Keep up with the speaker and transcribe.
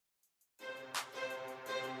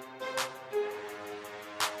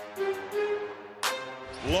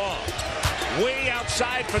Long. Way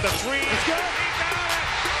outside for the three. It's good.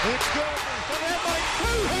 It's good. So that might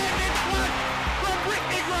two-handed flush from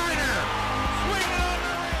Brittany Griner. Swing on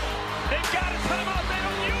the rim. They've got a timeout. They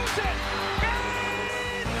don't use it.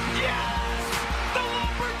 And yes! The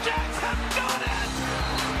Lumberjacks have done it!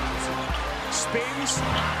 Spins.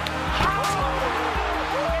 And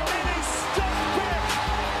then is stuck back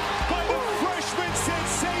by the freshman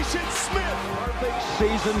sensation Smith. Perfect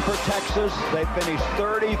season for Texas. They finished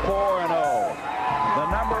 34-0. The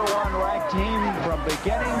 #1 ranked team from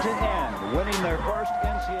beginning to end, winning their first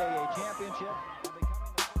NCAA championship.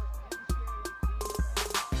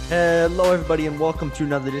 Hello, everybody, and welcome to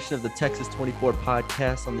another edition of the Texas 24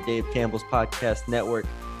 podcast on the Dave Campbell's Podcast Network.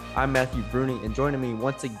 I'm Matthew Bruning, and joining me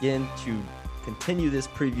once again to continue this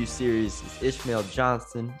preview series is Ishmael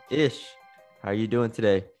Johnson. Ish, how are you doing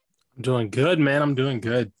today? I'm doing good, man. I'm doing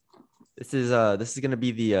good. This is going to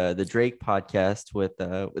be the Drake podcast with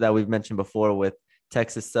that we've mentioned before with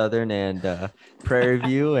Texas Southern and Prairie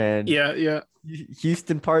View and yeah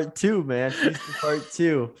Houston Part 2, man. Houston Part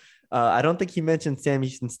 2. I don't think he mentioned Sam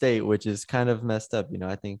Houston State, which is kind of messed up. You know,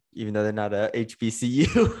 I think even though they're not a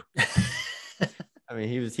HBCU, I mean,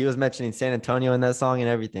 he was mentioning San Antonio in that song and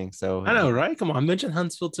everything. So I know, right? Come on, mention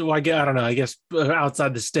Huntsville too. Well, I don't know. I guess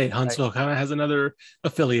outside the state, Huntsville kind of has another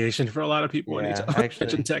affiliation for a lot of people. Yeah,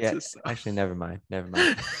 mention Texas. Yeah, actually, never mind.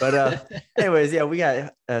 But anyways, yeah, we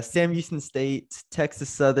got Sam Houston State, Texas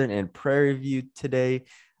Southern, and Prairie View today.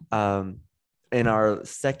 In our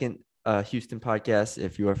second Houston podcast.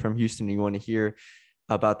 If you are from Houston and you want to hear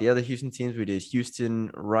about the other Houston teams, we did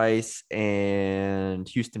Houston, Rice, and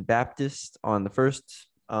Houston Baptist on the first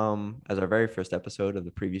as our very first episode of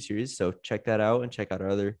the preview series. So check that out and check out our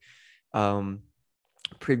other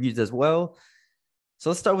previews as well. So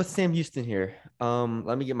let's start with Sam Houston here.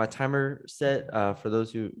 Let me get my timer set. For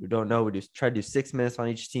those who don't know, we try to do 6 minutes on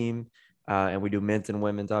each team, and we do men's and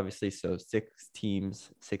women's, obviously. So 6 teams,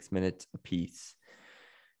 6 minutes apiece.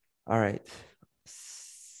 All right.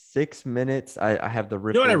 6 minutes. I have the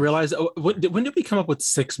rip. You know what I realized? When did we come up with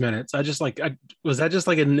 6 minutes? Was that just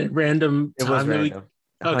like a random time? It was random.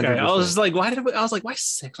 Okay. 100%. I was just like, why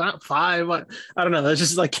 6, not 5? I don't know. That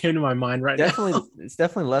just like came to my mind right now. It's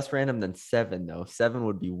definitely less random than 7 though. 7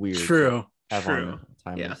 would be weird. True. Yeah. I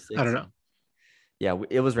don't know. Yeah.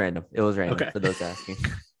 It was random. Okay. For those asking.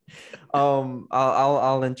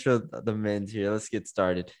 I'll intro the men's here. Let's get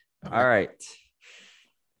started. Okay. All right.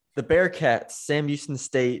 The Bearcats, Sam Houston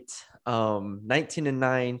State,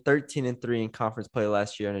 19-9, 13-3 in conference play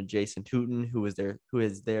last year under Jason Hooten, who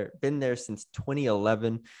has been there since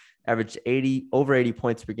 2011, averaged over 80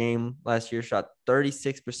 points per game last year, shot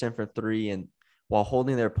 36% from three, and while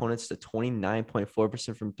holding their opponents to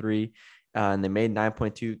 29.4% from three, and they made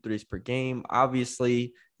 9.2 threes per game.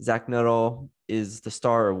 Obviously, Zach Nuttall is the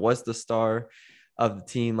star or was the star of the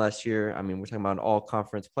team last year. I mean, we're talking about an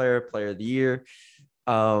all-conference player of the year.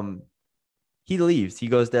 He leaves. He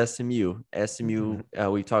goes to SMU.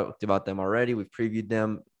 We've talked about them already. We've previewed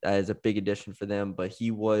them as a big addition for them, but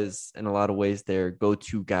he was in a lot of ways their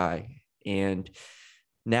go-to guy. And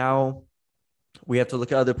now we have to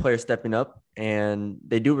look at other players stepping up, and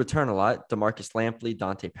they do return a lot. DeMarcus Lampley,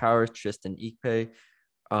 Dante Powers, Tristan Ikpe,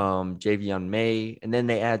 Javion May, and then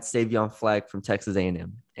they add Savion Flagg from Texas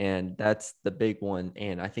A&M, and that's the big one.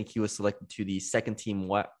 And I think he was selected to the second team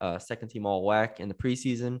all WAC in the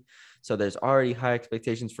preseason, so there's already high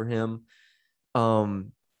expectations for him.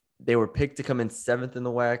 They were picked to come in 7th in the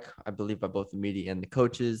WAC, I believe, by both the media and the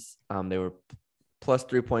coaches. They were plus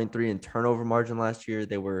 3.3 in turnover margin last year.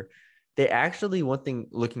 They actually, one thing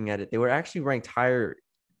looking at it, they were actually ranked higher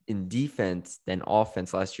in defense than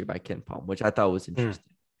offense last year by KenPom, which I thought was interesting.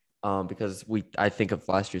 Because I think of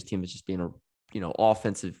last year's team as just being a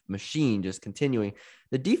offensive machine, just continuing.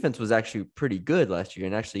 The defense was actually pretty good last year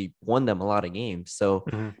and actually won them a lot of games. So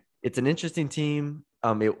It's an interesting team.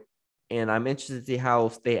 And I'm interested to see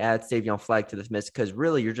how they add Savion Flagg to this mix, because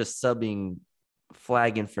really you're just subbing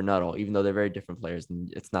Flagg in for Nuttall, even though they're very different players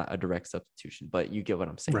and it's not a direct substitution. But you get what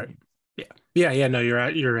I'm saying. Right. Yeah. No,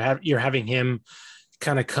 you're having him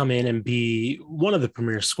kind of come in and be one of the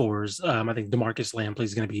premier scorers. I think DeMarcus Lampley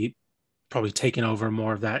is going to be probably taking over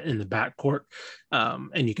more of that in the backcourt.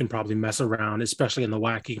 And you can probably mess around, especially in the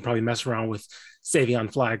WAC. You can probably mess around with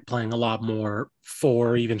Savion Flagg playing a lot more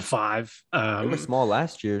 4, even 5. They were small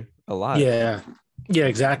last year, a lot. Yeah,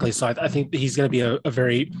 exactly. So I think he's going to be a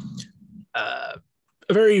very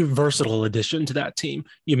versatile addition to that team.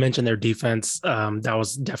 You mentioned their defense. That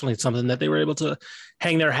was definitely something that they were able to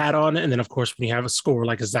hang their hat on. And then, of course, when you have a scorer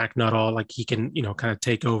like a Zach Nuttall, like he can, kind of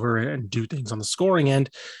take over and do things on the scoring end.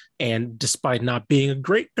 And despite not being a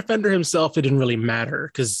great defender himself, it didn't really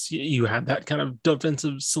matter because you had that kind of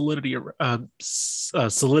defensive solidity around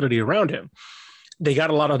him. They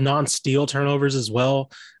got a lot of non-steal turnovers as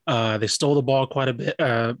well. They stole the ball quite a bit.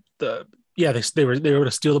 They were able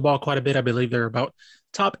to steal the ball quite a bit. I believe they're about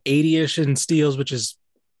top 80-ish in steals, which is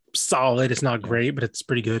solid. It's not great, but it's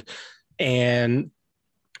pretty good. And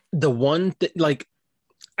the one like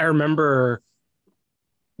I remember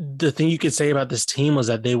the thing you could say about this team was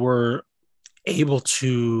that they were able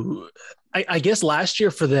to, I guess last year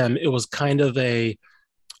for them, it was kind of a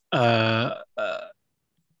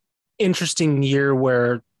interesting year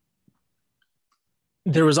where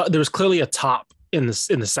there was clearly a top in the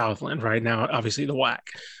Southland right now, obviously the WAC.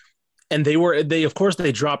 And they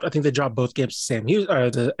dropped, I think they dropped both games to Sam Hughes,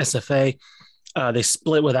 the SFA. They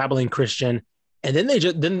split with Abilene Christian. And then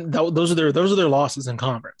those are their losses in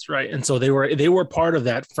conference, right? And so they were part of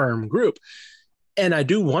that firm group. And I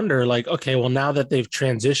do wonder, like, okay, well, now that they've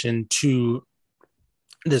transitioned to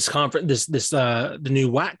this conference, the new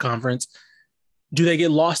WAC conference, do they get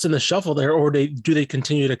lost in the shuffle there, or do they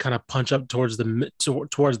continue to kind of punch up towards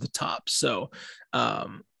the top? So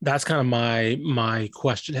that's kind of my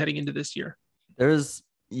question heading into this year.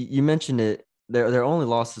 You mentioned it. Their only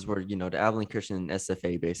losses were, to Abilene Christian and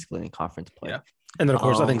SFA basically in conference play. Yeah. And then, of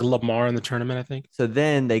course, I think Lamar in the tournament, I think. So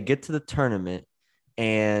then they get to the tournament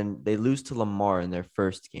and they lose to Lamar in their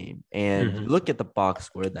first game. And you look at the box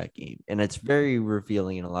score of that game, and it's very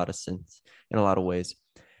revealing in a lot of ways.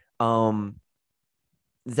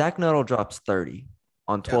 Zach Nuttall drops 30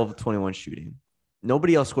 on 12 of 21 shooting.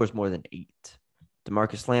 Nobody else scores more than 8.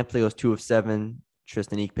 DeMarcus Lampley goes 2 of 7.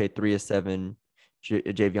 Tristan Ikpe 3 of 7.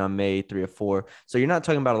 Javion May 3 of 4. So you're not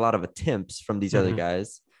talking about a lot of attempts from these other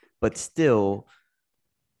guys, but still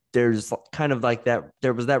there's kind of like that.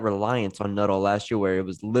 There was that reliance on Nuttall last year where it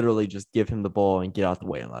was literally just give him the ball and get out the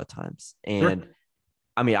way a lot of times. And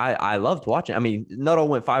I mean, I loved watching. I mean, Nuttall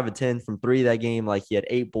went 5 of 10 from 3 that game. Like he had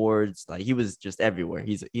 8 boards. Like he was just everywhere.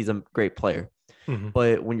 He's a great player.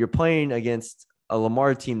 But when you're playing against a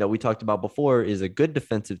Lamar team that we talked about before is a good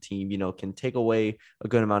defensive team, can take away a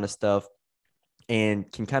good amount of stuff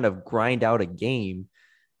and can kind of grind out a game,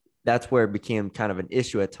 that's where it became kind of an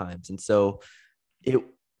issue at times. And so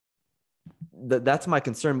that's my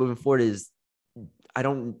concern moving forward is I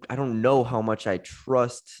don't know how much I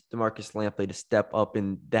trust DeMarcus Lampley to step up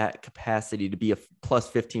in that capacity to be a plus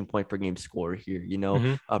 15 point per game scorer here.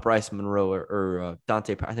 Bryce Monroe or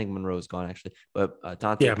Dante. I think Monroe is gone actually, but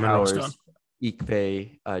Dante Powers,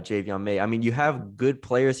 Ikpe, Javion May. I mean, you have good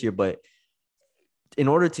players here, but in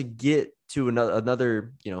order to get to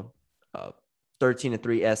another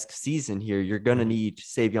 13-3-esque season here, you're going to need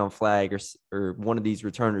Savion Flagg or one of these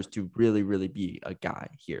returners to really, really be a guy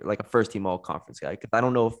here, like a first team all conference guy. Because I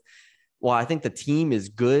don't know I think the team is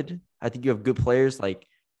good. I think you have good players. Like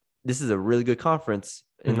this is a really good conference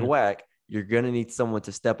in the WAC. You're going to need someone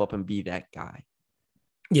to step up and be that guy.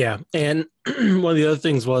 Yeah. And one of the other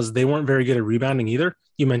things was they weren't very good at rebounding either.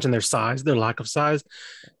 You mentioned their lack of size.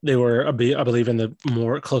 They were, I believe, in the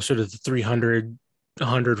more closer to the 300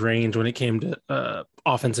 range when it came to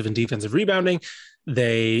offensive and defensive rebounding.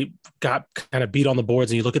 They got kind of beat on the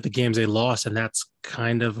boards, and you look at the games they lost, and that's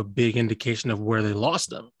kind of a big indication of where they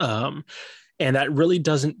lost them. And that really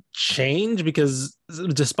doesn't change because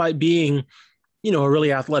despite being, a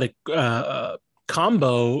really athletic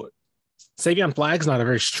combo, Savion Flagg's not a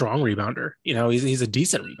very strong rebounder. He's a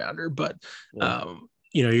decent rebounder, but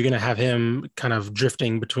you're going to have him kind of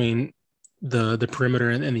drifting between the perimeter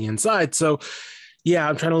and the inside. So yeah,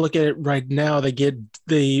 I'm trying to look at it right now.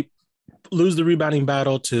 They lose the rebounding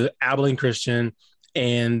battle to Abilene Christian,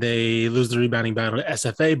 and they lose the rebounding battle to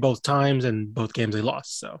SFA both times, and both games they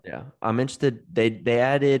lost. So yeah, I'm interested. They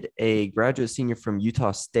added a graduate senior from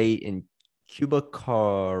Utah State in Cuba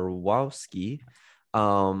Karwowski.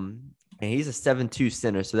 And he's a 7'2"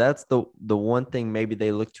 center. So that's the one thing maybe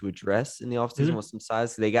they look to address in the offseason with some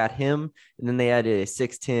size. They got him, and then they added a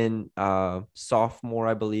 6'10" sophomore,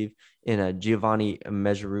 I believe, in a Giovanni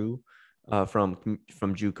Mejeru from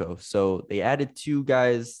JUCO. So they added 2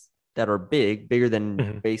 guys that are bigger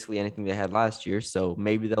than basically anything they had last year. So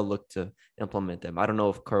maybe they'll look to implement them. I don't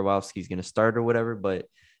know if Karwowski's going to start or whatever, but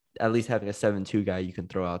at least having a 7'2" guy you can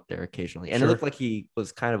throw out there occasionally. And it looked like he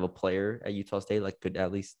was kind of a player at Utah State, like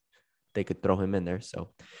they could throw him in there. So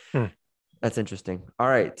that's interesting. All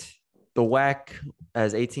right. The WAC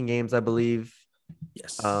has 18 games, I believe.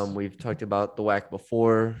 Yes. We've talked about the WAC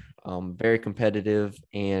before. Very competitive,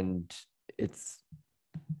 and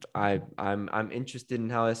I'm interested in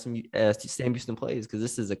how Sam Houston plays because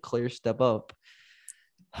this is a clear step up.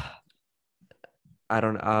 I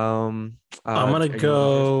don't I'm gonna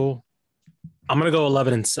go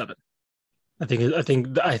 11-7. I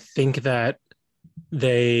think that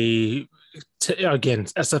they again,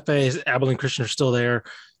 SFA, Abilene Christian are still there,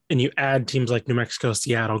 and you add teams like New Mexico,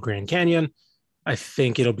 Seattle, Grand Canyon. I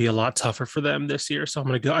think it'll be a lot tougher for them this year. So I'm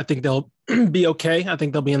going to go. I think they'll be okay. I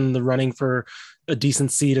think they'll be in the running for a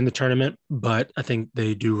decent seed in the tournament, but I think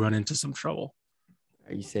they do run into some trouble.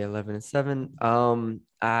 You say 11-7.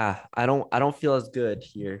 I don't feel as good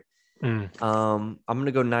here. I'm going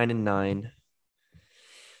to go 9-9,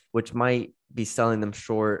 which might be selling them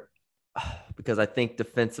short because I think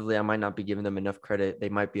defensively I might not be giving them enough credit. They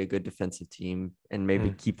might be a good defensive team and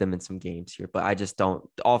maybe keep them in some games here, but I just don't.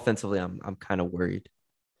 Offensively, I'm kind of worried.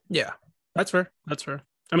 Yeah, that's fair.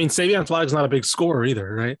 I mean, Savion Flagg's not a big scorer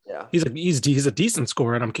either, right? Yeah, he's a decent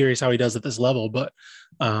scorer, and I'm curious how he does at this level. But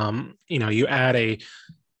you add a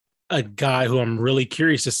guy who I'm really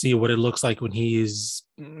curious to see what it looks like when he's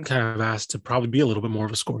kind of asked to probably be a little bit more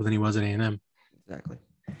of a scorer than he was at A&M.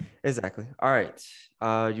 Exactly. All right.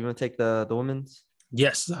 You want to take the women's?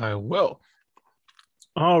 Yes, I will.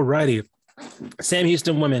 All righty. Sam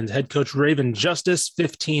Houston women's head coach Raven Justice,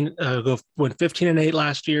 went 15-8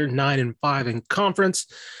 last year, 9-5 in conference.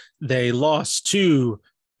 They lost to,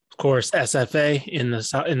 of course, SFA in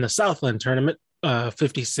the Southland tournament,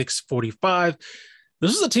 56-45.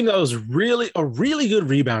 This is a team that was really a really good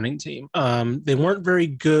rebounding team. They weren't very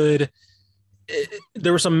good.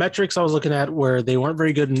 There were some metrics I was looking at where they weren't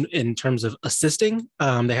very good in terms of assisting.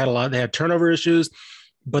 They had turnover issues,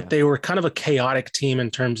 but they were kind of a chaotic team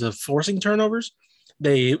in terms of forcing turnovers.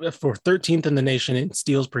 They were 13th in the nation in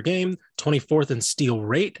steals per game, 24th in steal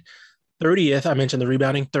rate, 30th. I mentioned the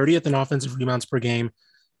rebounding, 30th in offensive rebounds per game,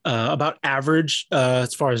 about average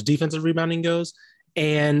as far as defensive rebounding goes.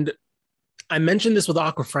 And I mentioned this with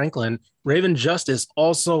Aqua Franklin. Raven Justice,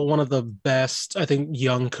 also one of the best, I think,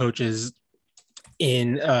 young coaches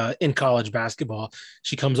in college basketball.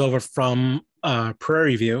 She comes over from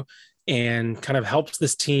Prairie View and kind of helps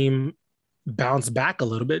this team bounce back a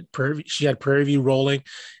little bit. She had Prairie View rolling,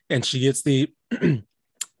 and she gets the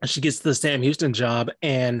Sam Houston job,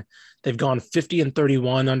 and they've gone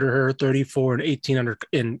 50-31 under her, 34-18 under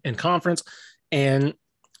in conference. And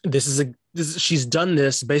she's done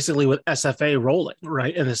this basically with SFA rolling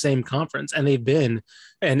right in the same conference, and they've been,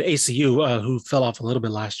 and ACU who fell off a little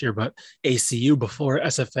bit last year, but ACU before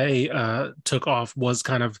SFA took off was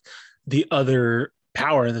kind of the other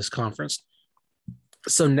power in this conference.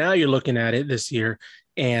 So now you're looking at it this year,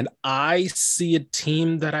 and I see a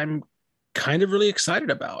team that I'm kind of really excited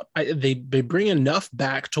about. They bring enough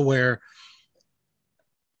back to where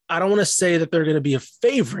I don't want to say that they're going to be a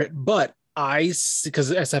favorite, but because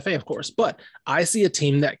SFA, of course, but I see a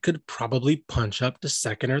team that could probably punch up to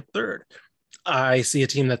second or third. I see a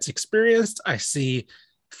team that's experienced. I see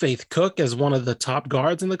Faith Cook as one of the top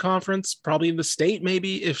guards in the conference, probably in the state,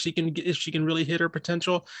 maybe if she can really hit her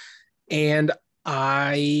potential. And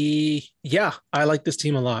I like this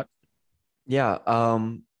team a lot. Yeah.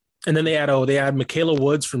 And then they add Michaela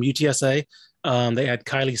Woods from UTSA. They had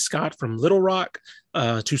Kylie Scott from Little Rock,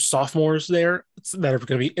 two sophomores there that are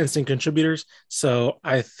going to be instant contributors. So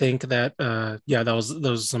I think that, those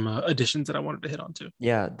are some additions that I wanted to hit on too.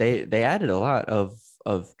 Yeah, they added a lot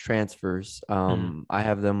of transfers. I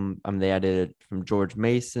have them. They added from George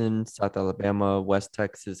Mason, South Alabama, West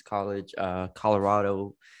Texas College,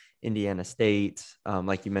 Colorado, Indiana State,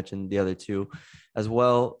 like you mentioned, the other two as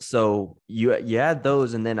well. So you add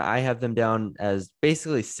those, and then I have them down as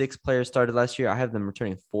basically 6 players started last year. I have them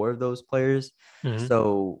returning 4 of those players.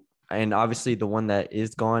 So, and obviously the one that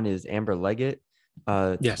is gone is Amber Leggett,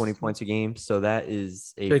 20 points a game. So that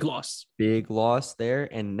is a big loss there.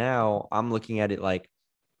 And now I'm looking at it like,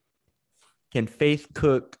 can Faith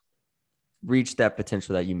Cook reach that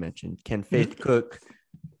potential that you mentioned? Can Faith Cook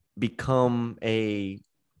become a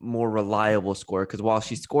more reliable scorer? Because while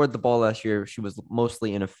she scored the ball last year, she was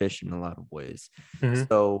mostly inefficient in a lot of ways.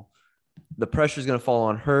 So the pressure is going to fall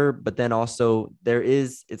on her, but then also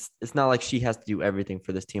it's not like she has to do everything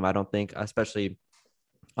for this team. I don't think, especially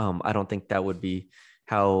I don't think that would be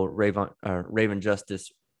how Raven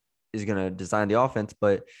Justice is going to design the offense.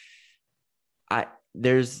 But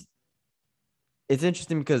it's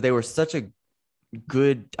interesting because they were such a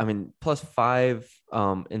good, +5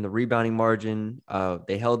 in the rebounding margin.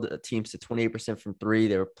 They held teams to 28% from 3.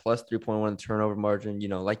 They were +3.1 turnover margin.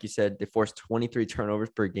 Like you said, they forced 23 turnovers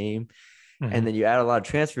per game. And then you add a lot of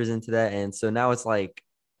transfers into that. And so now it's like,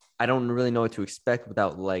 I don't really know what to expect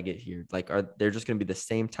without Leggett here. Like, they're just going to be the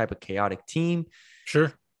same type of chaotic team?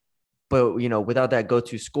 Sure. but without that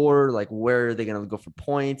go-to scorer, like where are they going to go for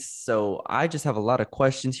points? So I just have a lot of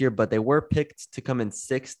questions here, but they were picked to come in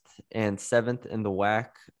 6th and 7th in the WAC.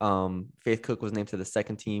 Faith Cook was named to the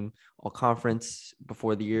second team all conference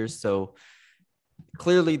before the years. So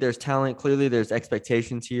clearly there's talent. Clearly there's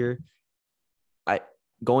expectations here.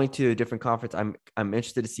 Going to a different conference, I'm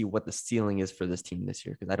interested to see what the ceiling is for this team this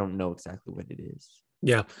year, because I don't know exactly what it is.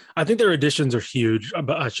 Yeah, I think their additions are huge,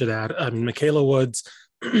 but I should add, I mean, Michaela Woods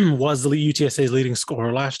was the UTSA's leading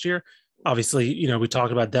scorer last year. Obviously, we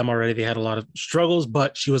talked about them already. They had a lot of struggles,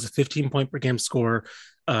 but she was a 15-point per game scorer,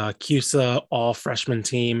 CUSA all freshman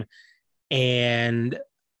team. And,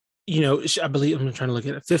 I believe, I'm trying to look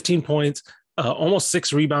at it, 15 points, almost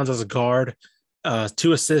 6 rebounds as a guard,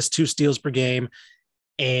 2 assists, 2 steals per game.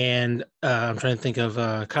 And I'm trying to think of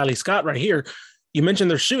Kylie Scott right here. You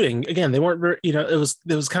mentioned their shooting. Again, they weren't very,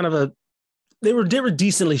 it was kind of they were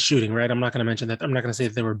decently shooting, right? I'm not going to mention that. I'm not going to say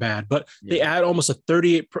that they were bad, but they add almost a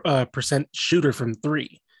 38% shooter from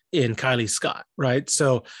 3 in Kylie Scott, right?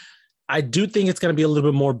 So I do think it's going to be a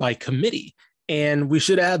little bit more by committee. And we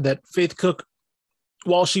should add that Faith Cook,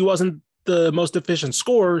 while she wasn't the most efficient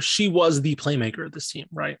scorer, she was the playmaker of this team,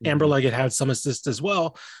 right? Mm-hmm. Amber Leggett had some assists as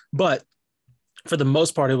well, but for the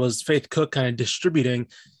most part, it was Faith Cook kind of distributing.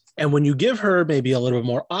 And when you give her maybe a little bit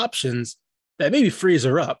more options, that maybe frees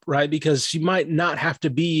her up, right? Because she might not have to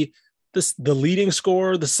be the leading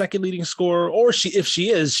scorer, the second leading scorer, or if she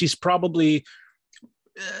is, she's probably,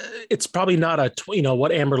 it's probably not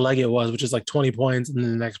what Amber Leggett was, which is like 20 points, and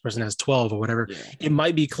then the next person has 12 or whatever. Yeah. It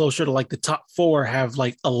might be closer to like the top 4 have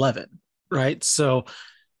like 11, right? So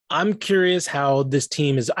I'm curious how this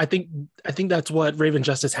team is. I think that's what Raven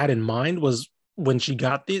Justice had in mind, was when she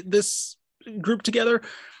got this group together,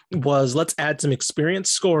 was let's add some experience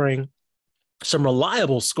scoring, some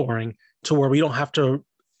reliable scoring, to where we don't have to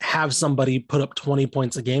have somebody put up 20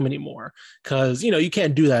 points a game anymore. Because, you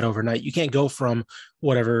can't do that overnight. You can't go from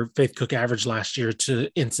whatever Faith Cook averaged last year to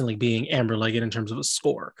instantly being Amber Leggett in terms of a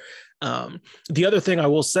score. The other thing I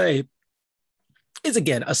will say is,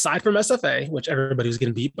 again, aside from SFA, which everybody was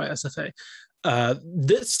getting beat by SFA,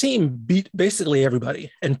 this team beat basically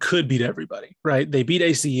everybody and could beat everybody, right? They beat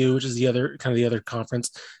ACU, which is the other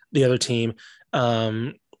conference, the other team.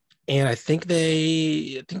 And I think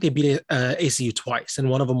they beat ACU twice, and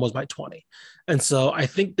one of them was by 20. And so I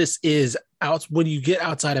think this is when you get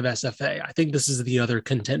outside of SFA, I think this is the other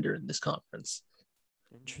contender in this conference.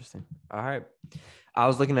 Interesting. All right. I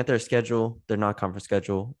was looking at their schedule, their non-conference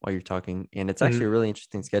schedule, while you're talking, and it's actually a really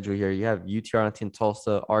interesting schedule here. You have UT Arlington,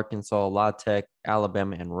 Tulsa, Arkansas, La Tech,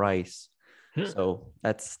 Alabama, and Rice. So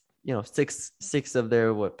that's, 6 of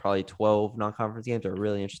their probably 12 non-conference games are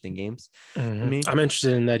really interesting games. Mm-hmm. I'm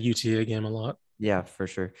interested in that UTA game a lot. Yeah, for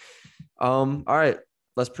sure. All right,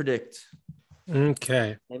 let's predict.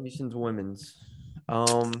 Okay. NBC's women's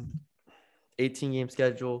 18-game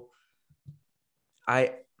schedule.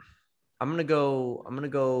 I'm gonna go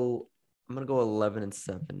 11-7.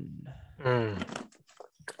 I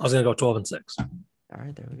was gonna go 12-6. All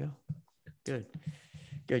right, there we go. Good.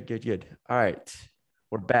 All right,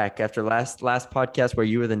 we're back after last podcast where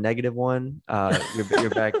you were the negative one.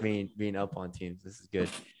 You're back being up on teams. This is good.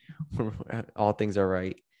 All things are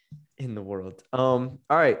right in the world. All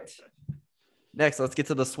right. Next, let's get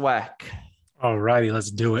to the SWAC. All righty,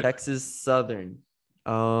 let's do it. Texas Southern.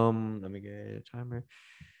 Let me get a timer.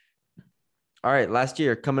 All right, last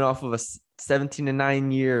year, coming off of a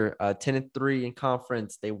 17-9 year, 10-3 in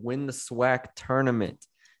conference, they win the SWAC tournament,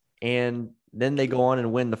 and then they go on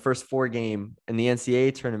and win the first 4 game in the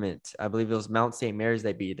NCAA tournament. I believe it was Mount St. Mary's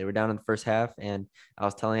they beat. They were down in the first half, and I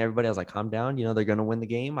was telling everybody, I was like, calm down. They're going to win the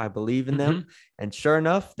game. I believe in them. And sure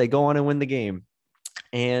enough, they go on and win the game.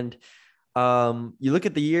 And you look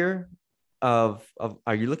at the year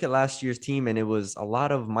you look at last year's team, and it was a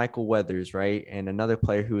lot of Michael Weathers, right? And another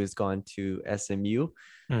player who has gone to SMU,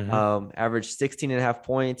 averaged 16.5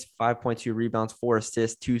 points, 5.2 rebounds, 4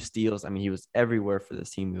 assists, 2 steals. I mean, he was everywhere for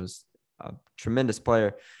this team. He was a tremendous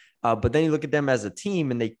player. But then you look at them as a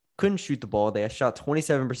team, and they couldn't shoot the ball. They shot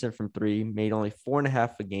 27% from 3, made only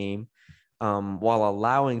 4.5 a game, while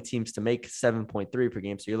allowing teams to make 7.3 per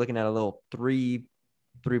game. So you're looking at a little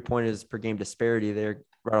 3-pointers per game disparity there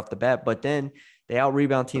right off the bat. But then they out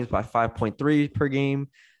rebound teams by 5.3 per game.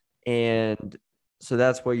 And so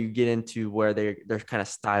that's where you get into where their kind of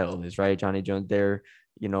style is, right? Johnny Jones, they're,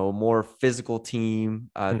 more physical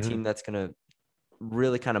team, team that's going to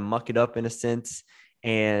really kind of muck it up in a sense.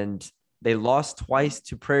 And they lost twice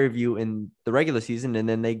to Prairie View in the regular season, and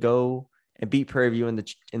then they go and beat Prairie View in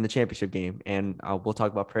the championship game. And we'll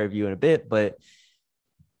talk about Prairie View in a bit, but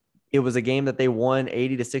it was a game that they won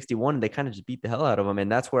 80-61, and they kind of just beat the hell out of them.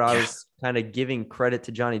 And that's where I was kind of giving credit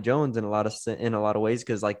to Johnny Jones in a lot of ways,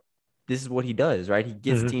 because like this is what he does, right? He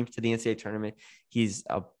gets teams to the NCAA tournament. He's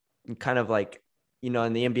a kind of like, in the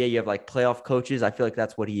NBA, you have like playoff coaches. I feel like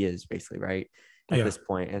that's what he is basically, right? At this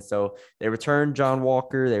point. And so they returned John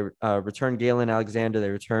Walker, they returned Galen Alexander, they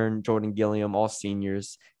returned Jordan Gilliam, all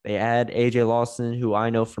seniors. They add AJ Lawson, who I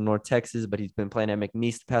know from North Texas, but he's been playing at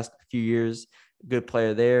McNeese the past few years. Good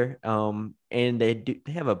player there. And they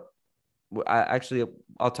have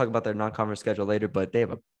I'll talk about their non-conference schedule later, but they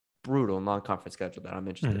have a brutal non-conference schedule that I'm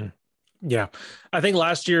interested in. Yeah. I think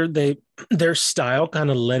last year their style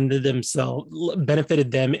kind of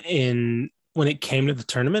benefited them when it came to the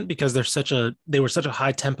tournament, because they were such a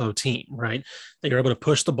high tempo team, right? They were able to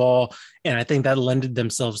push the ball. And I think that lended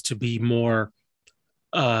themselves to be more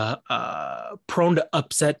prone to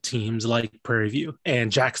upset teams like Prairie View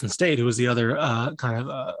and Jackson State, who was the other kind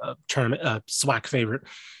of tournament SWAC favorite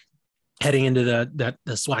heading into the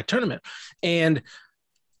SWAC tournament. And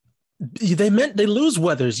they lose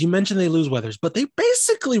Weathers. You mentioned they lose Weathers, but they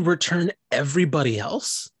basically return everybody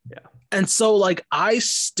else. Yeah. And so, like, I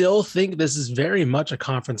still think this is very much a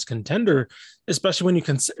conference contender, especially when you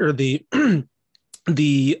consider the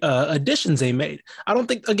additions they made. I don't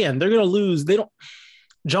think, again, they're going to lose.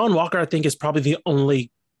 John Walker, I think, is probably the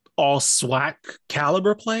only all SWAC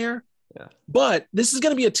caliber player. Yeah. But this is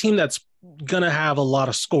going to be a team that's going to have a lot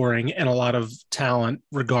of scoring and a lot of talent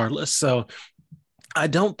regardless. So I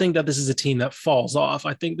don't think that this is a team that falls off.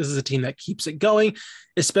 I think this is a team that keeps it going,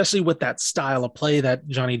 especially with that style of play that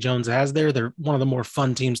Johnny Jones has there. They're one of the more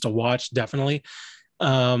fun teams to watch, definitely.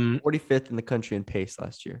 45th in the country in pace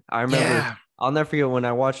last year. I remember, I'll never forget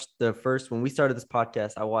when we started this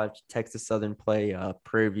podcast, I watched Texas Southern play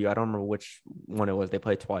Prairie View. I don't remember which one it was. They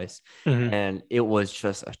played twice, and it was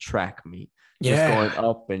just a track meet, just going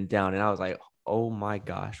up and down. And I was like, oh my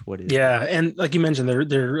gosh, what is this? And like you mentioned,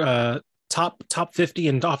 they're top 50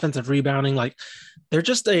 in offensive rebounding. Like, they're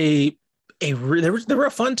just they were a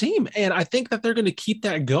fun team, and I think that they're going to keep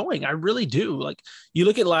that going. I really do. Like, you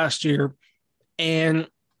look at last year, and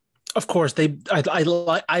of course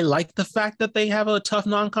I like the fact that they have a tough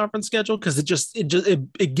non-conference schedule, because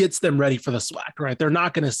it gets them ready for the SWAC, right? They're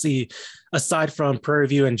not going to see, aside from Prairie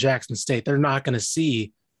View and Jackson State, they're not going to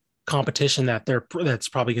see competition that's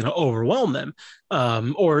probably going to overwhelm them,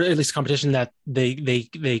 or at least competition that they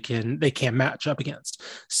can't match up against.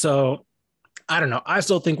 So I don't know. I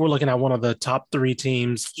still think we're looking at one of the top 3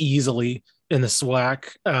 teams easily in the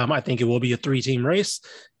SWAC. I think it will be a 3-team race,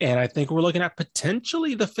 and I think we're looking at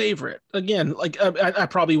potentially the favorite. Again, like I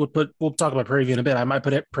probably would we'll talk about Prairie View in a bit. I might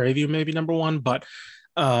put it Prairie View maybe number 1, but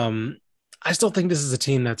I still think this is a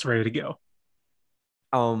team that's ready to go.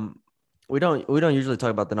 We don't usually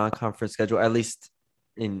talk about the non-conference schedule, at least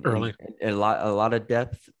in a lot of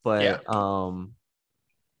depth, but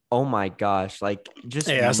oh my gosh, like, just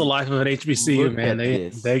that's the life of an HBCU, man.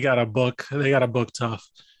 They got a book tough.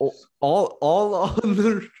 All on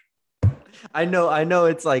the I know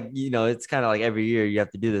it's like, it's kind of like every year you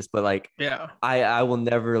have to do this, but like, I will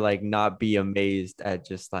never like not be amazed at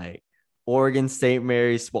just like Oregon, St.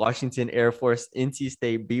 Mary's, Washington, Air Force, NC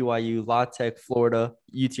State, BYU, La Tech, Florida,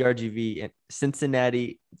 UTRGV, and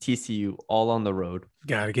Cincinnati, TCU, all on the road.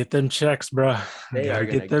 Gotta get them checks, bro. Gotta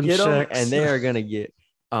get them checks, and they are gonna get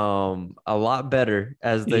a lot better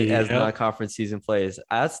as the non-conference season plays.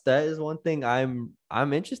 That is one thing I'm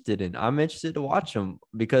interested in. I'm interested to watch them,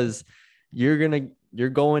 because you're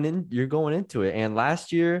going into it. And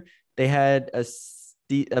last year they had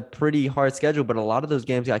a pretty hard schedule, but a lot of those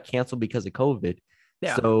games got canceled because of COVID.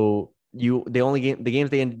 Yeah. So the games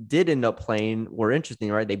they did end up playing were interesting,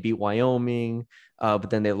 right? They beat Wyoming, but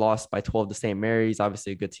then they lost by 12 to St. Mary's,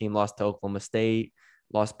 obviously a good team, lost to Oklahoma State,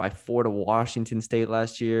 lost by 4 to Washington State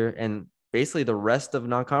last year. And basically the rest of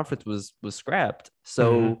non-conference was scrapped.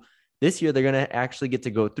 So this year they're going to actually get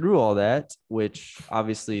to go through all that, which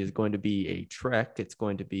obviously is going to be a trek. It's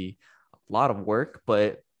going to be a lot of work,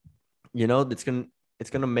 but it's going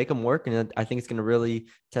to make them work. And I think it's going to really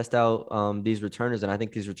test out these returners. And I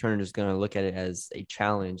think these returners are going to look at it as a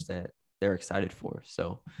challenge that they're excited for.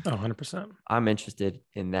 So 100%. I'm interested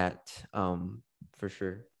in that for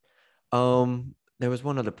sure. There was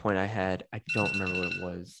one other point I had. I don't remember what it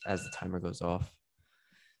was as the timer goes off.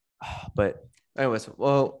 But anyways,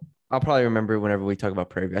 well, I'll probably remember whenever we talk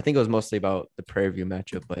about Prairie View. I think it was mostly about the Prairie View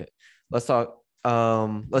matchup, but let's talk.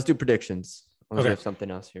 Let's do predictions. Unless we have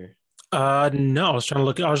something else here. No, I was trying to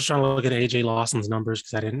look at AJ Lawson's numbers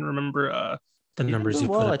because I didn't remember the numbers you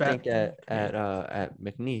put up. I think at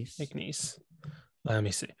McNeese. McNeese. Let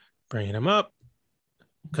me see. Bringing him up.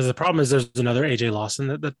 Because the problem is there's another AJ Lawson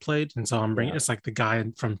that played, and so I'm bringing Yeah. it's like the guy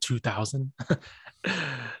from 2000.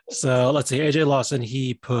 So let's see, AJ Lawson.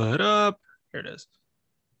 He put up here it is.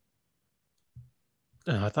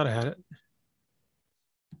 I thought I had it.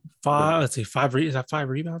 Let's see, is that 5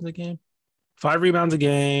 rebounds a game? 5 rebounds a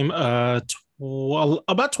game. 12,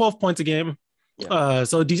 about 12 points a game. Yeah.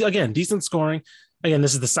 So again, decent scoring. Again,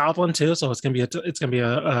 this is the Southland too, so it's gonna be it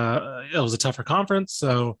was a tougher conference.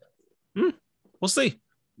 So we'll see.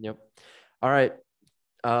 Yep. All right.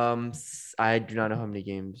 I do not know how many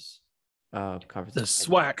games. Conference. The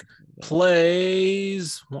SWAC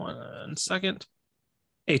plays 1 second.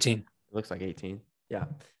 18. It looks like 18. Yeah,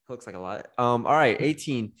 it looks like a lot. All right,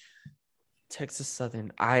 18. Texas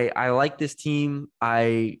Southern. I like this team.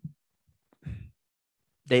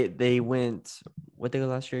 They went, what they go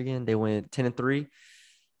last year again? They went 10-3.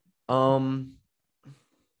 I'm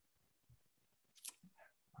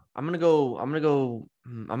gonna go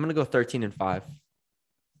 13-5,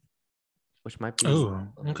 which might be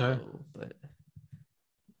okay. low, but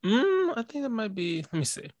I think that might be. Let me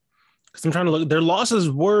see, because I'm trying to look. Their losses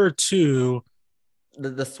were to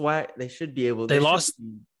the SWAC. They should be able. They lost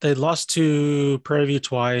to Prairie View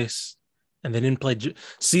twice, and they didn't play.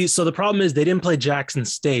 So the problem is they didn't play Jackson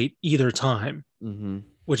State either time,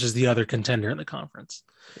 which is the other contender in the conference.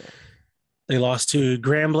 Yeah. They lost to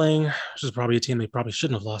Grambling, which is probably a team they probably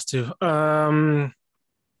shouldn't have lost to. Damn.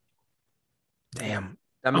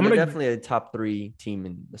 I mean, they're definitely a top 3 team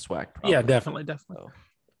in the SWAC. Probably. Yeah, definitely. So.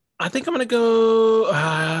 I think I'm gonna go.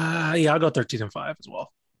 I'll go 13-5 as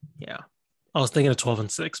well. Yeah, I was thinking of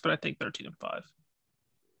 12-6, but I think 13-5. All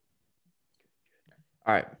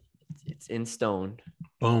right, it's in stone.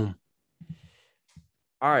 Boom.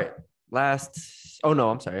 All right, last. Oh no,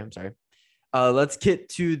 I'm sorry. Let's get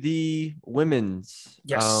to the women's.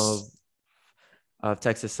 Yes. Of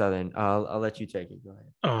Texas Southern. I'll let you take it. Go ahead.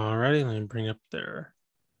 All righty, let me bring up their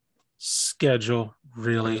schedule.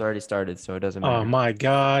 Really, it's already started, so it doesn't matter. Oh my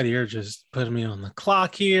God, you're just putting me on the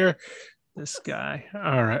clock here. This guy.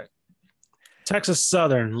 All right. Texas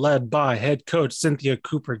Southern, led by head coach Cynthia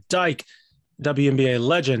Cooper Dyke, WNBA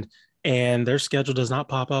legend, and their schedule does not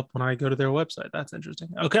pop up when I go to their website. That's interesting.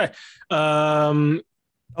 Okay.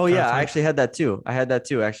 Oh yeah, I actually had that too.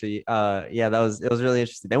 Actually. Yeah, it was really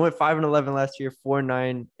interesting. They went 5-11 last year,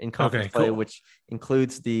 4-9 in conference play, cool. Which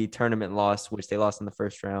includes the tournament loss, which they lost in the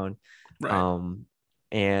first round. Right.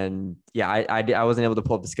 And yeah, I wasn't able to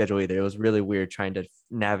pull up the schedule either. It was really weird trying to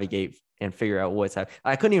navigate and figure out what's happening.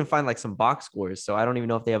 I couldn't even find like some box scores, so I don't even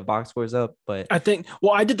know if they have box scores up. But I think,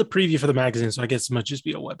 I did the preview for the magazine, so I guess it might just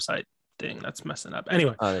be a website thing that's messing up.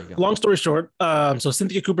 Anyway, long story short, so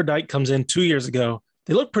Cynthia Cooper Dyke comes in 2 years ago.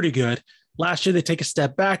 They look pretty good. Last year, they take a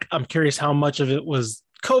step back. I'm curious how much of it was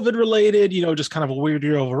COVID related, just kind of a weird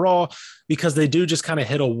year overall, because they do just kind of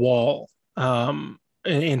hit a wall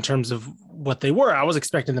in terms of what they were. I was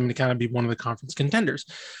expecting them to kind of be one of the conference contenders.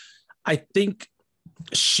 I think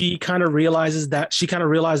she kind of realized that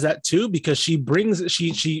too, because she has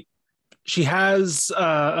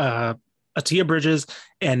Atia Bridges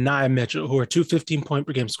and Nia Mitchell, who are 2 15-point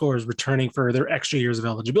per game scorers returning for their extra years of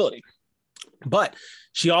eligibility. But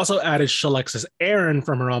she also added Shalexis Aaron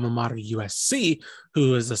from her alma mater, USC,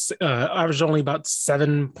 who is averaged only about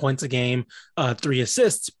 7 points a game, 3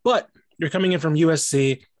 assists. But you're coming in from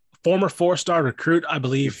USC, former 4-star recruit, I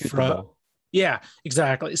believe. Yeah,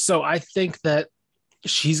 exactly. So I think that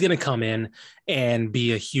she's going to come in and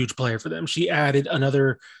be a huge player for them. She added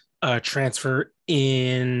another transfer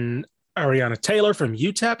in Ariana Taylor from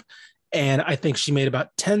UTEP. And I think she made about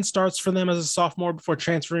 10 starts for them as a sophomore before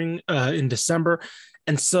transferring in December.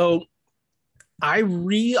 And so I'm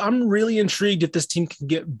really intrigued if this team can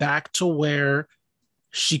get back to where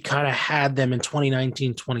she kind of had them in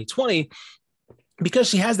 2019, 2020, because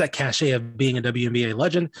she has that cachet of being a WNBA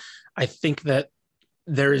legend. I think that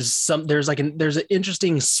there's an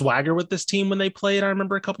interesting swagger with this team when they played. I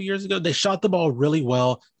remember a couple years ago, they shot the ball really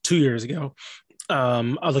well 2 years ago.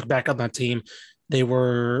 I look back on that team. They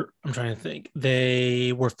were 50th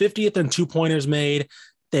in 2-pointers made.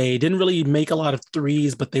 They didn't really make a lot of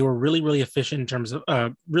threes, but they were really, really efficient in terms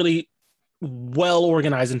of really well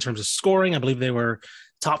organized in terms of scoring. I believe they were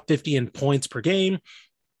top 50 in points per game.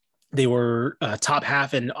 They were top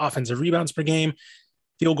half in offensive rebounds per game.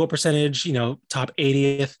 Field goal percentage, top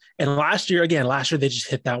 80th. And last year they just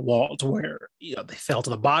hit that wall to where, they fell to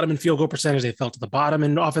the bottom in field goal percentage. They fell to the bottom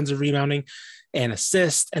in offensive rebounding and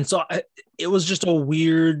assists. And so it was just a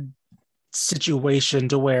weird situation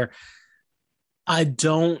to where I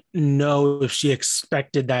don't know if she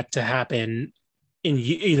expected that to happen in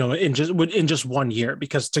just 1 year,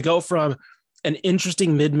 because to go from an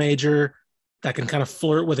interesting mid-major that can kind of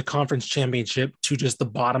flirt with a conference championship to just the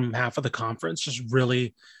bottom half of the conference just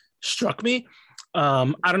really struck me.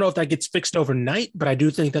 I don't know if that gets fixed overnight, but I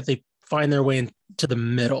do think that they find their way into the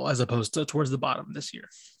middle as opposed to towards the bottom this year.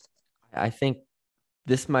 I think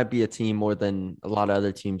this might be a team more than a lot of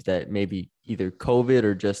other teams that maybe either COVID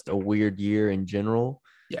or just a weird year in general.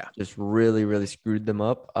 Yeah. Just really, really screwed them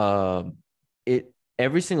up.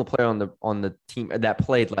 Every single player on the team that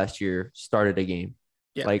played last year started a game.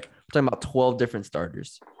 Yeah. Like we're talking about 12 different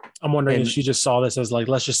starters. I'm wondering if she just saw this as like,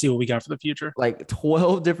 let's just see what we got for the future. Like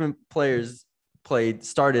 12 different players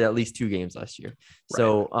started at least 2 games last year. Right.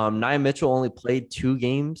 So Nia Mitchell only played 2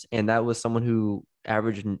 games, and that was someone who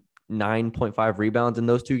averaged 9.5 rebounds in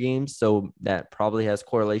those 2 games. So that probably has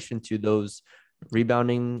correlation to those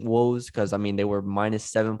rebounding woes, because I mean they were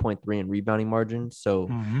minus 7.3 in rebounding margin. So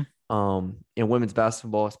in women's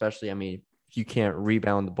basketball, especially, I mean, if you can't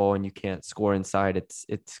rebound the ball and you can't score inside,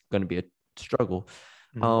 it's going to be a struggle.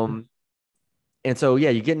 And so, yeah,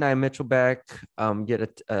 you get Nia Mitchell back,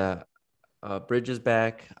 get Bridges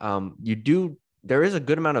back. There is a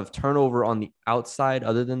good amount of turnover on the outside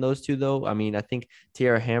other than those 2, though. I mean, I think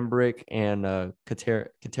Tiara Hambrick and Katera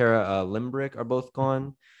Limbrick are both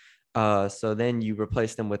gone. So then you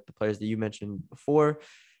replace them with the players that you mentioned before.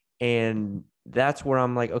 And that's where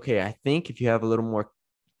I'm like, okay, I think if you have a little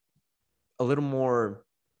more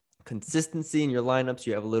consistency in your lineups,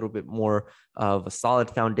 you have a little bit more of a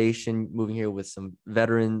solid foundation moving here with some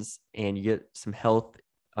veterans, and you get some health,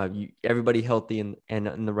 everybody healthy and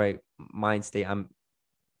in the right mind state. I'm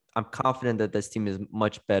confident that this team is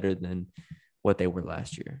much better than what they were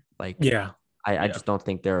last year. Like, I just don't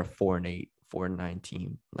think they're a 4-8, 4-9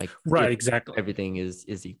 team. Like, right, exactly. Everything is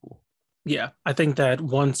equal. Yeah, I think that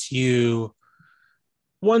once you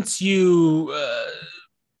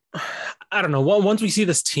I don't know, once we see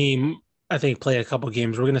this team, I think, play a couple of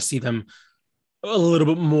games, we're going to see them a little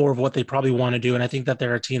bit more of what they probably want to do. And I think that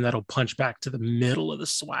they're a team that'll punch back to the middle of the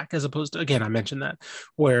SWAC, as opposed to, again, I mentioned that,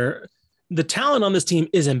 where the talent on this team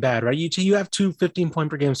isn't bad, right? You have 2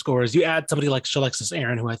 15-point per game scorers. You add somebody like Shalexis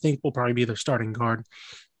Aaron, who I think will probably be their starting guard,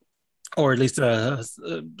 or at least a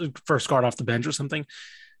first guard off the bench or something.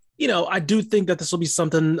 You know, I do think that this will be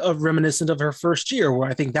something of reminiscent of her first year, where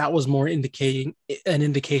I think that was more an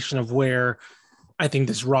indication of where I think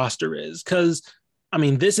this roster is. Because, I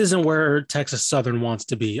mean, this isn't where Texas Southern wants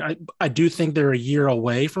to be. I do think they're a year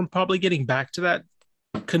away from probably getting back to that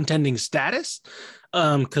contending status.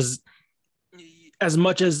 Because as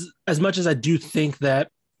much as I do think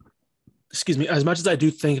that,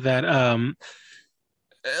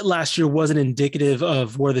 last year wasn't indicative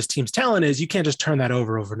of where this team's talent is, you can't just turn that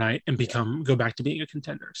over overnight and go back to being a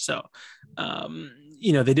contender. So,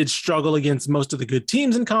 they did struggle against most of the good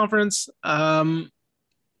teams in conference. So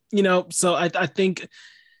I think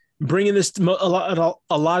bringing this a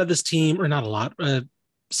lot of this team, or not a lot,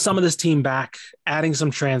 some of this team back, adding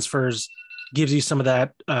some transfers, gives you some of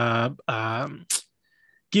that,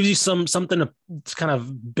 gives you something to kind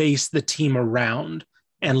of base the team around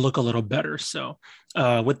and look a little better. So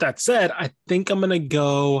with that said, I think I'm going to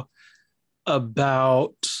go I'm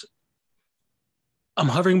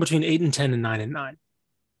hovering between 8-10 and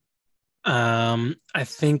 9-9. I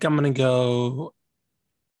think I'm going to go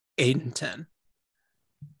 8-10.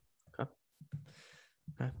 Okay.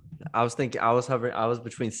 I was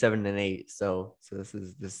between 7 and 8. So this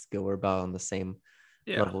is good. We're about on the same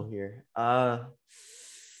level here.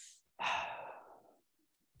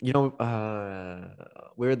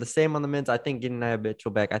 We're the same on the men's. I think getting Nia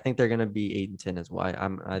Mitchell back, I think they're going to be 8-10 as well.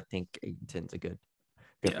 I think 8-10 is a good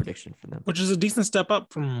prediction for them, which is a decent step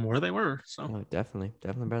up from where they were. So definitely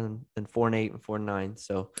better than 4-8 and 4-9.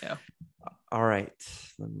 So yeah. All right,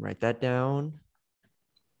 let me write that down.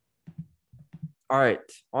 All right,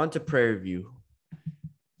 on to Prairie View.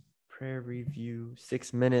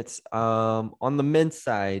 6 minutes. On the men's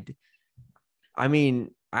side, I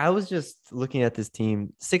mean, I was just looking at this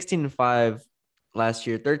team, 16-5 last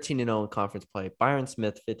year, 13-0 in conference play. Byron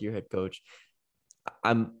Smith, 5th-year head coach.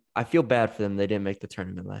 I feel bad for them. They didn't make the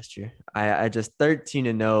tournament last year. I just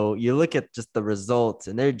 13-0. You look at just the results,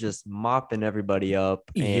 and they're just mopping everybody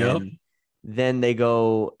up. And then they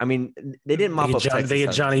go. I mean, they didn't mop up. They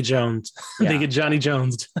get Johnny Jones. Yeah. They get Johnny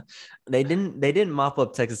Jones. They didn't mop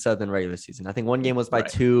up Texas Southern regular season. I think one game was by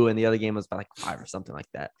 2, and the other game was by like 5 or something like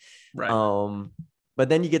that. Right. But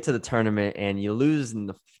then you get to the tournament and you lose in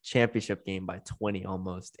the championship game by 20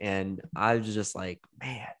 almost. And I was just like,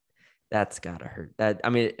 man, that's gotta hurt. I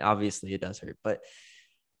mean, obviously it does hurt, but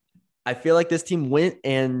I feel like this team went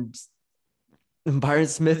and Byron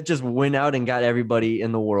Smith just went out and got everybody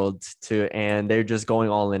in the world and they're just going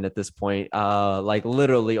all in at this point. Like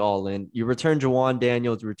literally all in. You return Jawan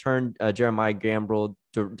Daniels, you return Jeremiah Gambrell,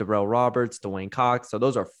 Darrell Roberts, Dwayne Cox. So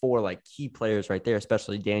those are 4 like key players right there,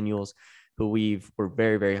 especially Daniels, who were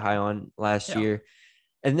very, very high on last year.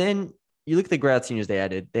 And then you look at the grad seniors they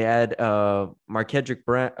added. They had Markedrick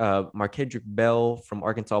Bell from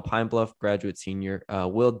Arkansas Pine Bluff, graduate senior.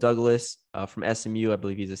 Will Douglas from SMU, I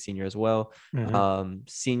believe he's a senior as well.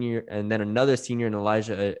 Senior, and then another senior in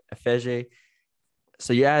Elijah Afeje.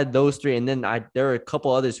 So you add those 3, and then there are a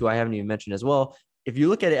couple others who I haven't even mentioned as well. If you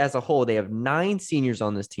look at it as a whole, they have 9 seniors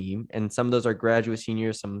on this team, and some of those are graduate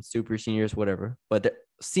seniors, some super seniors, whatever. But they're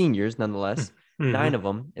seniors nonetheless, 9 of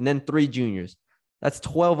them, and then 3 juniors. That's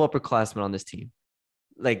 12 upperclassmen on this team.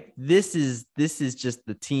 Like this is just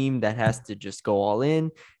the team that has to just go all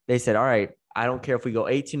in. They said, all right, I don't care if we go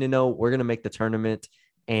 18-0, we're going to make the tournament,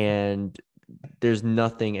 and there's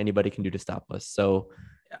nothing anybody can do to stop us. So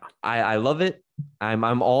I love it.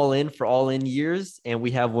 I'm all in for all in years, and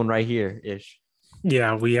we have one right here ish.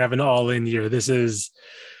 Yeah, we have an all in year. This is,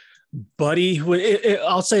 buddy.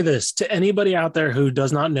 I'll say this to anybody out there who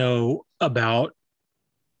does not know about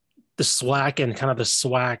the SWAC and kind of the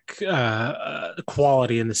SWAC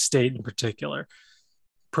quality in the state in particular.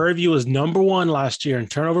 Prairie View was number 1 last year in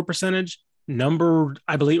turnover percentage, number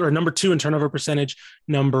 2 in turnover percentage,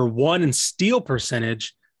 number 1 in steal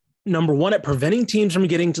percentage, number 1 at preventing teams from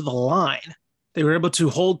getting to the line. They were able to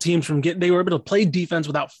hold teams they were able to play defense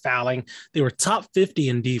without fouling. They were top 50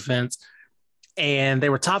 in defense, and they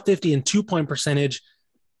were top 50 in 2-point percentage.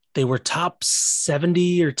 They were top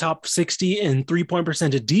 70 or top 60 in 3-point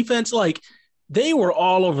percentage defense. Like they were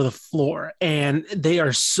all over the floor, and they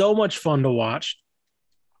are so much fun to watch.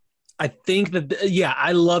 I think that,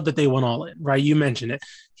 I love that they went all in, right? You mentioned it.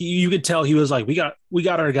 You could tell he was like, we got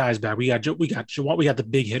our guys back. We got the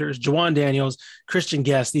big hitters, Jawan Daniels, Christian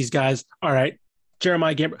Guest, these guys. All right,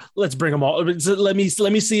 Jeremiah Gambrell, let's bring them all. Let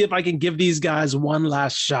me see if I can give these guys one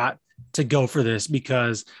last shot to go for this,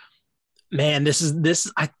 because man,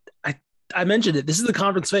 I mentioned it. This is the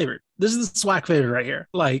conference favorite. This is the SWAC favorite right here.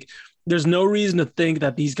 Like, there's no reason to think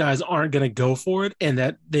that these guys aren't going to go for it and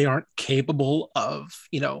that they aren't capable of,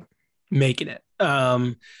 making it.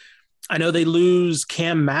 I know they lose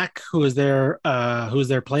Cam Mack, who was their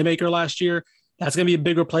playmaker last year. That's going to be a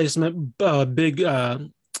big replacement, big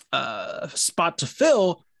spot to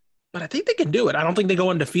fill. But I think they can do it. I don't think they go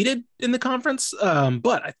undefeated in the conference,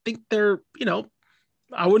 but I think they're,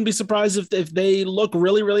 I wouldn't be surprised if they look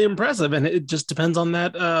really, really impressive. And it just depends on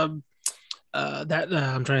that.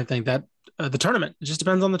 I'm trying to think that the tournament. It just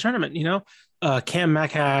depends on the tournament. Cam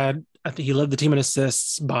Mack I think he led the team in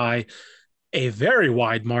assists by a very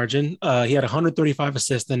wide margin. He had 135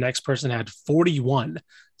 assists. The next person had 41.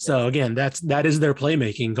 So again, that is their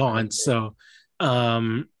playmaking gone. So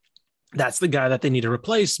that's the guy that they need to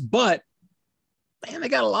replace. But man, they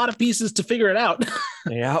got a lot of pieces to figure it out.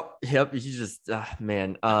 Yep. You just,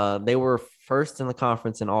 they were first in the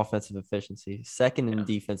conference in offensive efficiency, second in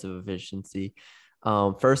defensive efficiency,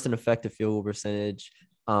 first in effective field goal percentage.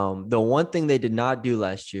 The one thing they did not do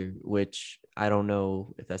last year, which I don't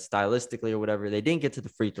know if that's stylistically or whatever, they didn't get to the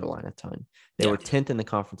free throw line a ton. They were 10th in the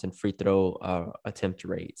conference in free throw attempt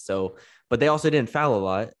rate. So, but they also didn't foul a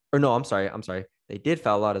lot. Or no, I'm sorry. They did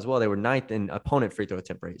foul a lot as well. They were 9th in opponent free throw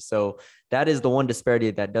attempt rate. So that is the one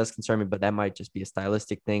disparity that does concern me, but that might just be a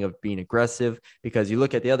stylistic thing of being aggressive, because you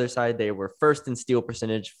look at the other side, they were first in steal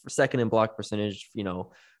percentage, second in block percentage,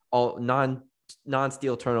 all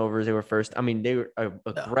non-steal turnovers. They were first. I mean, they were an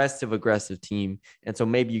aggressive team. And so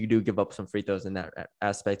maybe you do give up some free throws in that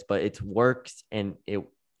aspect, but it works, and it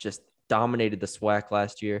just dominated the SWAC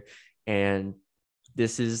last year. And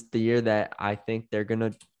this is the year that I think they're going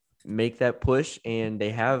to make that push. And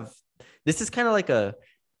this is kind of like a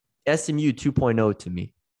SMU 2.0 to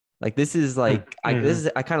me. Like, this is like, I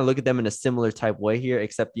kind of look at them in a similar type way here,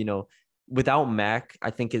 except, without Mac,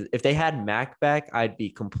 I think if they had Mac back, I'd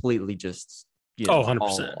be completely just,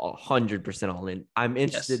 100%. 100% all in. I'm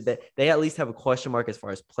interested that they at least have a question mark as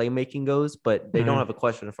far as playmaking goes, but they don't have a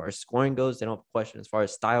question as far as scoring goes. They don't have a question as far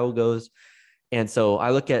as style goes. And so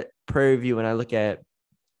I look at Prairie View and I look at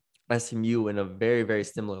SMU in a very, very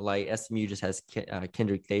similar light. SMU just has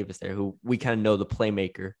Kendrick Davis there, who we kind of know the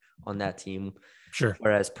playmaker on that team. Sure.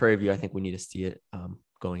 Whereas Prairie View, I think we need to see it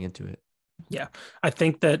going into it. Yeah. I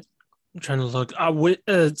think that I'm trying to look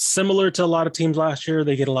similar to a lot of teams last year.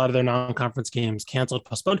 They get a lot of their non-conference games canceled,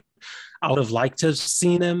 postponed. I would have liked to have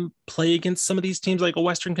seen them play against some of these teams like a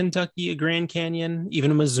Western Kentucky, a Grand Canyon,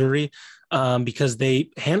 even a Missouri, because they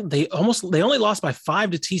only lost by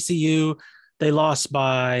 5 to TCU. They lost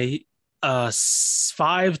by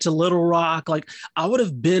 5 to Little Rock. Like I would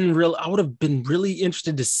have been really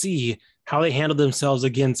interested to see how they handled themselves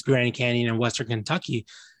against Grand Canyon and Western Kentucky,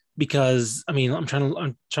 because I mean, I'm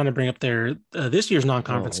trying to bring up their this year's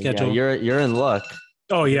non-conference schedule. Yeah, you're in luck.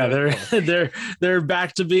 Oh yeah, they're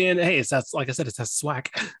back to being, hey, that's like I said, it's that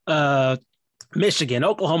SWAC. Michigan,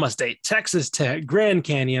 Oklahoma State, Texas Tech, Grand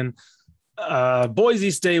Canyon,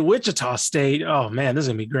 Boise State, Wichita State. Oh man, this is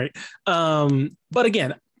gonna be great. But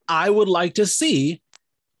again, I would like to see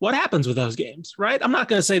what happens with those games, right? I'm not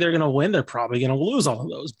gonna say they're gonna win, they're probably gonna lose all of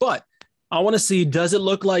those, but I want to see, does it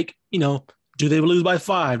look like, do they lose by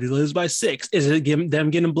 5? Do they lose by 6? Is it them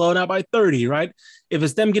getting blown out by 30, right? If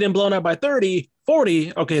it's them getting blown out by 30,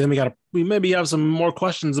 40, okay, then we maybe have some more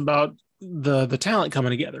questions about the talent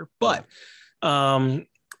coming together. But when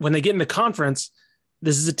they get in the conference,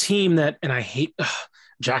 this is a team that, and I hate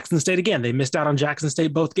Jackson State again. They missed out on Jackson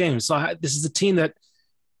State both games. So this is a team that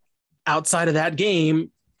outside of that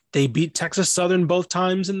game, they beat Texas Southern both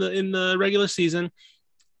times in the regular season,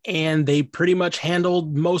 and they pretty much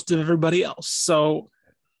handled most of everybody else. So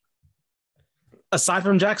aside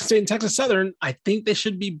from Jackson State and Texas Southern, I think they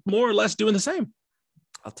should be more or less doing the same.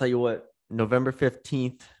 I'll tell you what, November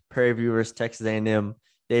 15th, Prairie View versus Texas A&M,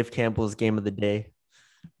 Dave Campbell's game of the day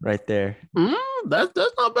right there. That's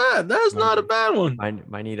not bad. That's not a bad one.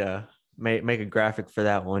 I need to make a graphic for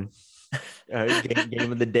that one.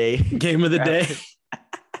 Game of the day. Game of the day.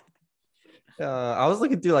 I was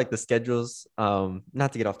looking through like the schedules,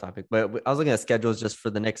 not to get off topic, but I was looking at schedules just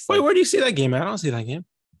for the next. Wait, where do you see that game at? I don't see that game.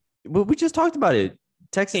 We just talked about it.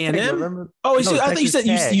 Texas A&M. Tech, remember? Oh, I thought you said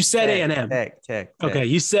Tech, A&M. Tech. Okay,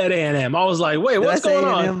 you said A&M. I was like, wait, what's going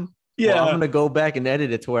on? Yeah, well, I'm gonna go back and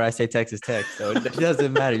edit it to where I say Texas Tech, so it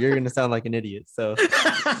doesn't matter. You're gonna sound like an idiot. So,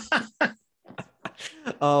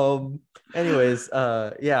 anyways,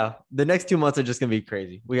 yeah, the next 2 months are just gonna be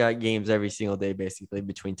crazy. We got games every single day, basically,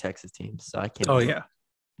 between Texas teams. So I can't. Oh yeah.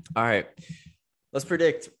 All right, let's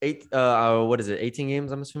predict 18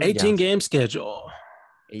 games? I'm assuming 18 game schedule.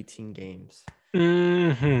 18 games.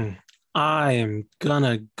 I am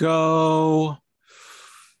gonna go.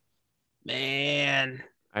 Man,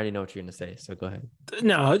 I already know what you're gonna say, so go ahead.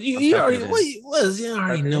 No, you already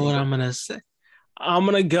know what I'm gonna say. I'm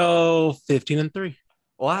gonna go 15-3.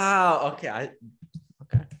 Wow. Okay.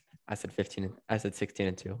 I said 15. I said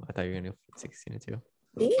 16-2. I thought you were gonna go 16-2.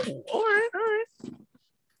 Ooh, all right.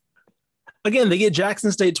 Again, they get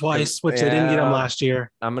Jackson State twice, which they didn't get them last year.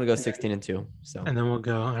 I'm gonna go 16-2. So, and then we'll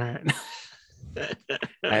go. All right.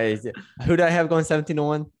 Who do I have going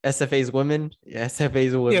 17-1? SFA's women. Yeah,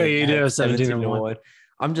 SFA's women. Yeah, you do have 17-1.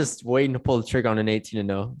 I'm just waiting to pull the trigger on an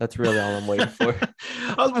 18-0. That's really all I'm waiting for.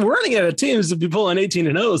 We're running out of teams to be pulling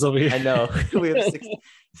 18-0s over here. I know. We have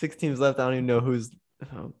six teams left. I don't even know who's.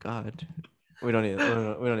 Oh God, we don't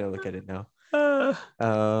even look at it now.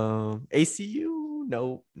 ACU?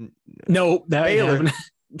 No, that Baylor. No,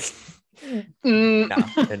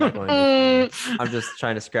 they're not going to. I'm just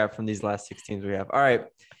trying to scrap from these last 6 teams we have. All right.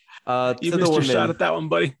 You missed your shot at that one,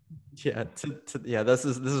 buddy. Yeah, this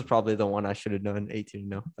is probably the one I should have done.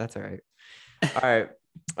 18-0. That's all right. All right.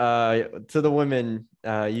 To the women,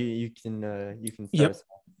 you can start. Yep.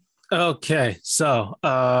 Okay, so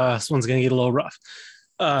this one's gonna get a little rough.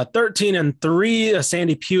 13-3.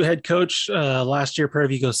 Sandy Pugh, head coach. Last year, Prairie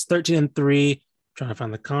View goes 13-3. Trying to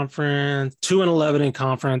find the conference. 2-11 in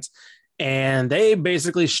conference, and they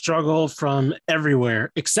basically struggle from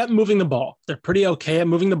everywhere except moving the ball. They're pretty okay at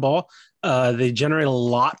moving the ball. They generate a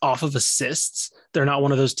lot off of assists. They're not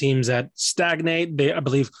one of those teams that stagnate. I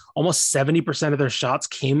believe almost 70% of their shots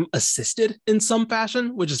came assisted in some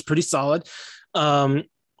fashion, which is pretty solid.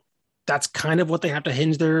 That's kind of what they have to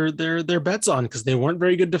hinge their bets on, because they weren't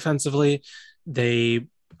very good defensively.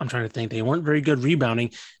 I'm trying to think. They weren't very good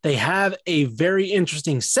rebounding. They have a very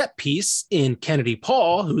interesting set piece in Kennedy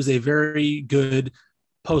Paul, who's a very good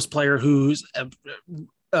post player who's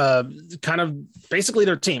kind of basically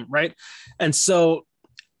their team, right? And so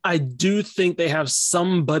I do think they have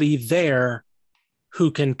somebody there who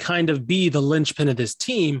can kind of be the linchpin of this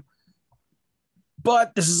team.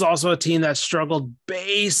 But this is also a team that struggled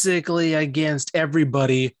basically against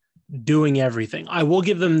everybody doing everything. I will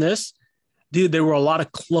give them this. Dude, there were a lot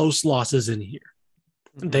of close losses in here.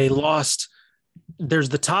 They lost. There's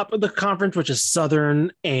the top of the conference, which is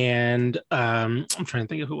Southern, and I'm trying to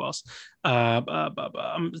think of who else.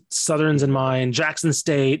 Southern's in mine. Jackson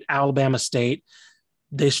State, Alabama State.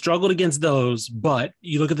 They struggled against those, but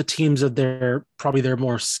you look at the teams of their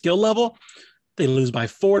more skill level. They lose by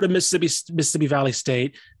 4 to Mississippi Valley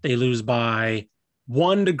State. They lose by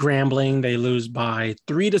 1 to Grambling. They lose by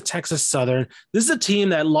 3 to Texas Southern. This is a team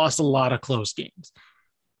that lost a lot of close games.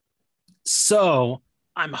 So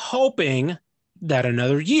I'm hoping that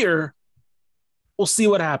another year we'll see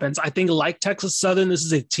what happens. I think, like Texas Southern, this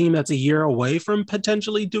is a team that's a year away from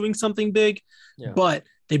potentially doing something big, but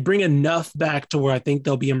they bring enough back to where I think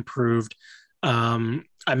they'll be improved.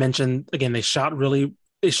 I mentioned again, they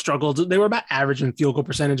struggled. They were about average in field goal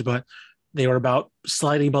percentage, but they were about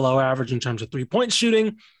slightly below average in terms of 3-point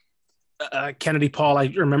shooting. Kennedy Paul,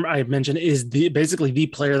 I mentioned, is basically the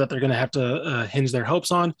player that they're going to have to hinge their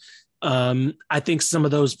hopes on. I think some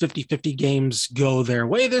of those 50-50 games go their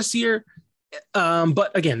way this year.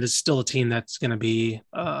 But again, this is still a team that's going to be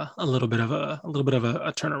a little bit of a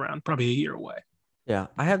turnaround, probably a year away. Yeah,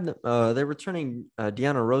 I have they're returning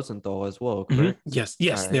Deanna Rosenthal as well, correct? Yes,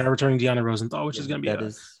 right. They are returning Deanna Rosenthal, which is going to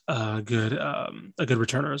be a good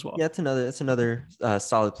returner as well. Yeah, it's another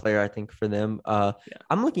solid player, I think, for them.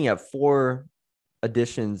 I'm looking at 4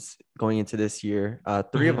 additions going into this year.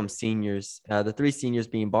 3 of them seniors. The 3 seniors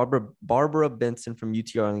being Barbara Benson from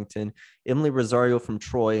UT Arlington, Emily Rosario from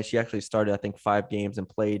Troy, and she actually started, I think, 5 games and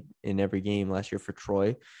played in every game last year for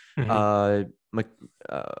Troy. I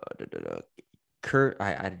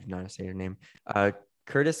did not say her name.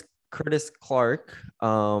 Curtis Clark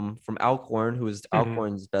from Alcorn, who is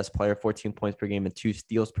Alcorn's best player, 14 points per game and 2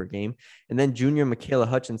 steals per game. And then junior Michaela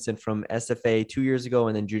Hutchinson from SFA 2 years ago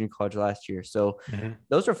and then junior college last year. So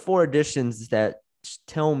those are 4 additions that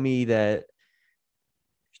tell me that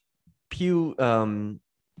Pew, they're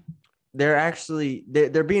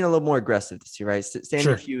being a little more aggressive this year, right?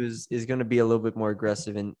 Sandy Pew is going to be a little bit more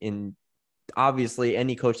aggressive in obviously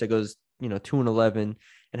any coach that goes 2-11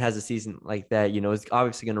 and has a season like that, is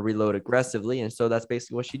obviously going to reload aggressively. And so that's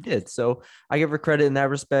basically what she did. So I give her credit in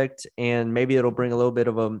that respect. And maybe it'll bring a little bit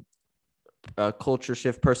of a culture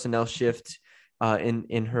shift, personnel shift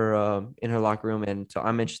in her locker room. And so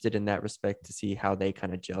I'm interested in that respect to see how they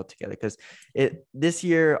kind of gel together. Because this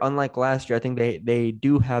year, unlike last year, I think they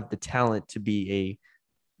do have the talent to be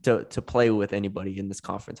to play with anybody in this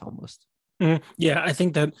conference almost. Yeah, I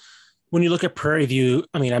think that when you look at Prairie View,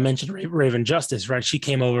 I mean, I mentioned Raven Justice, right? She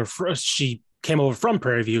came over from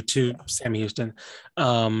Prairie View to Sam Houston.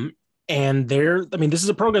 And this is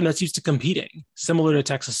a program that's used to competing, similar to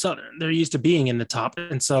Texas Southern. They're used to being in the top.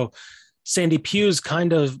 And so Sandy Pew's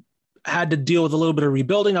kind of had to deal with a little bit of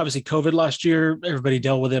rebuilding. Obviously, COVID last year, everybody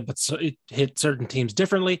dealt with it, but it hit certain teams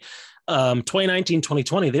differently. 2019,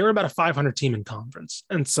 2020, they were about a 500 team in conference.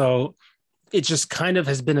 And so it just kind of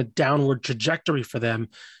has been a downward trajectory for them.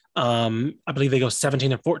 I believe they go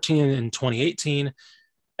 17-14 in 2018.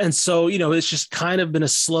 And so, it's just kind of been a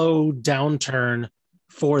slow downturn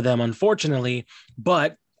for them, unfortunately.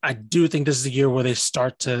 But I do think this is a year where they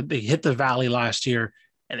hit the valley last year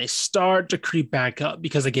and they start to creep back up.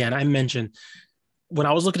 Because again, I mentioned when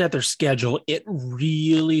I was looking at their schedule, it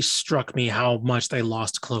really struck me how much they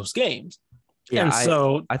lost close games. Yeah, and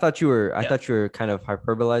I thought you were kind of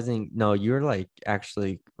hyperbolizing. No, you're like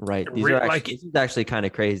actually right. This is actually kind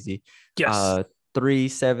of crazy. Yes. 3,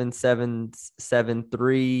 7, 7, 7,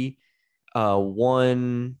 3,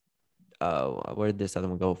 1. Where did this other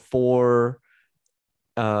one go? 4,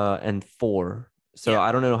 and 4. So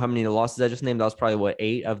I don't know how many losses I just named. That was probably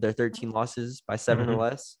 8 of their 13 losses by 7 or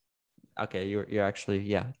less. Okay, you're actually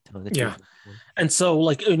telling the truth. And so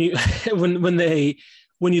like when you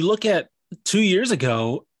when you look at 2 years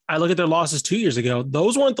ago, I look at their losses 2 years ago.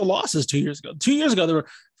 Those weren't the losses 2 years ago. 2 years ago, they were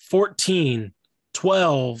 14,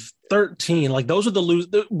 12, 13. Like those are the lose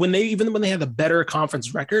when they had the better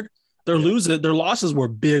conference record, their losses were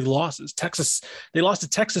big losses. They lost to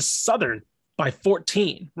Texas Southern by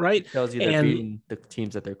 14, right? Tells you they're beating the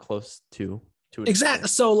teams that they're close to. Exactly.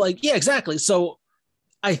 So exactly. So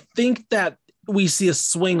I think that we see a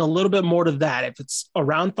swing a little bit more to that. If it's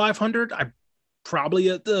around 500,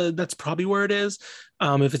 that's probably where it is.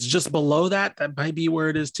 If it's just below that might be where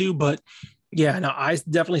it is too. But yeah, no, I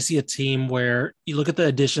definitely see a team where you look at the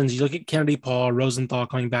additions, you look at Kennedy Paul, Rosenthal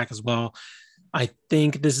coming back as well. I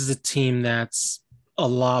think this is a team that's a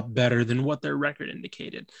lot better than what their record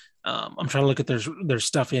indicated. I'm trying to look at their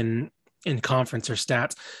stuff in conference or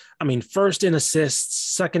stats. I mean, first in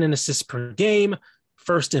assists, second in assists per game,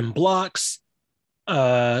 first in blocks,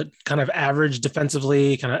 kind of average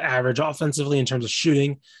defensively, kind of average offensively in terms of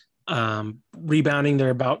shooting. Rebounding, they're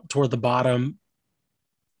about toward the bottom.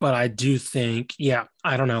 But I do think,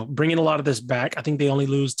 I don't know, bringing a lot of this back. I think they only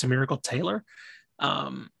lose to Miracle Taylor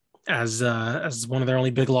as one of their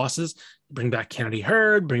only big losses. Bring back Kennedy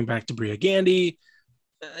Hurd, bring back Debria Gandy.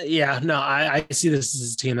 I see this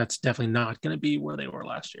as a team that's definitely not going to be where they were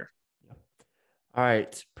last year. All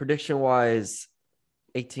right, prediction-wise,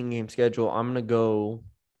 18-game schedule. I'm going to go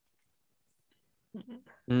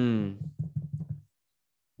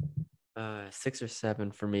 6 or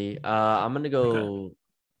 7 for me. I'm gonna go. Okay.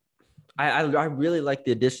 I really like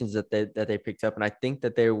the additions that they picked up, and I think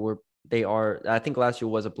that they are. I think last year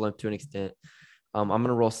was a blimp to an extent. I'm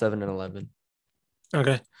gonna roll 7 and 11.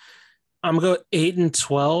 Okay, I'm gonna go 8 and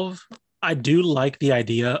 12. I do like the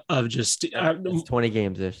idea of just that's 20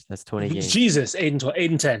 games ish. That's 20 games. Jesus, 8 and 12,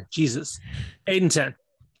 8 and 10. Jesus, 8 and 10.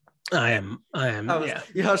 I am. Yeah.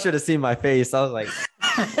 Y'all should have seen my face. I was like,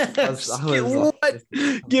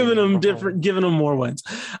 giving them more wins.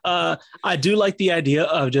 I do like the idea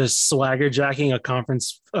of just swagger jacking a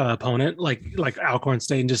conference opponent like Alcorn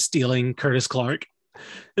State and just stealing Curtis Clark.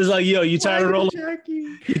 It's like, yo, you tired of rolling?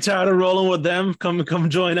 You tired of rolling with them? Come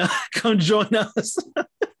join us. Come join us.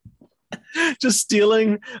 Just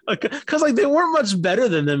stealing, because like they weren't much better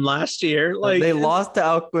than them last year. Like they lost to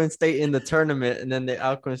Alcorn State in the tournament, and then the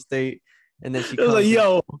Alcorn State, and then she was like,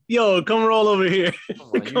 "Yo, come roll over here."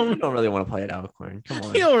 You don't really want to play at Alcorn. Come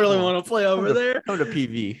on, you don't really want to play over there. Come to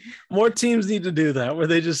PV. More teams need to do that, where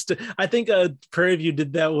they just. I think Prairie View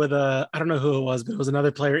did that with I don't know who it was, but it was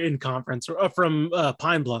another player in conference or from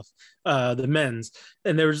Pine Bluff, the men's,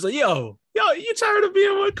 and they were just like, "Yo, you tired of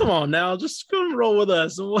being with? Come on now, just come roll with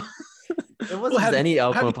us." It wasn't any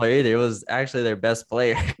Alcorn player either. It was actually their best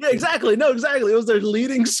player. Yeah, exactly. No, exactly. It was their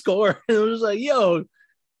leading scorer. And it was like, yo,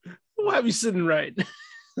 why have you sitting right?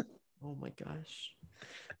 Oh my gosh.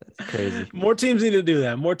 That's crazy. More teams need to do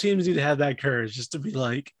that. More teams need to have that courage just to be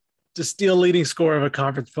like, to steal leading scorer of a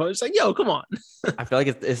conference opponent. It's like, yo, come on. I feel like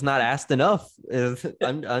it's not asked enough.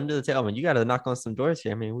 Under the table. I mean, you got to knock on some doors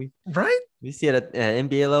here. I mean, we see it at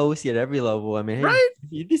NBA level. We see it at every level. I mean, hey, right?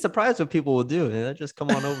 You'd be surprised what people will do. And they'll just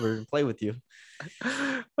come on over and play with you.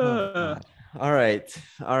 Oh, all right.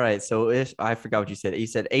 So I forgot what you said. You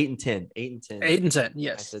said 8 and 10. 8 and 10. 8 and 10.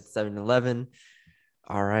 Yes. I said 7 and 11.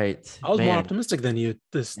 All right. I was more optimistic than you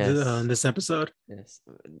this episode. Yes.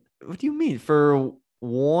 What do you mean for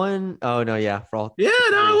one? Oh no, yeah, for all. Yeah,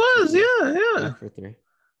 no, it was. Yeah. For 3.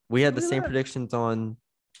 We had the same predictions on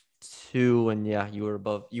 2, and yeah, you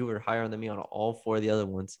were higher than me on all 4 of the other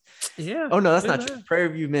ones. Yeah. Oh no, that's not true. Prairie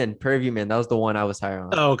View Men. That was the one I was higher on.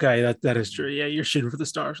 Oh, okay, that is true. Yeah, you're shooting for the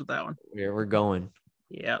stars with that one. Yeah, we're going.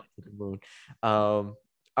 Yeah. To the moon.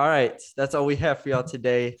 All right, that's all we have for y'all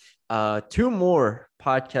today. 2 more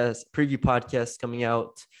preview podcasts coming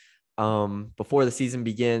out before the season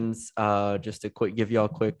begins. Just to give y'all a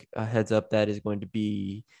quick heads up, that is going to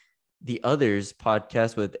be the Others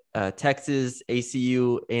podcast with Texas,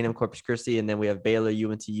 ACU, A&M Corpus Christi, and then we have Baylor,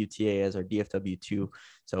 UNC, UTA as our DFW2.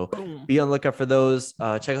 So be on the lookout for those.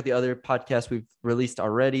 Check out the other podcasts we've released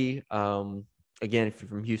already. Again, if you're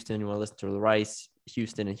from Houston, you want to listen to the Rice,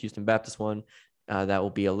 Houston, and Houston Baptist one, that will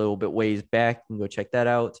be a little bit ways back. You can go check that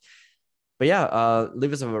out. But yeah,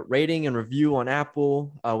 leave us a rating and review on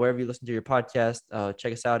Apple, wherever you listen to your podcast.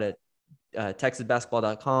 Check us out at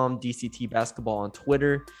TexasBasketball.com, DCT Basketball on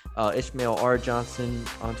Twitter, Ishmael R. Johnson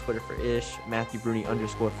on Twitter for Ish, Matthew Bruni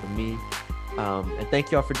 _ for me. And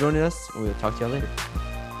thank you all for joining us. And we'll talk to y'all later.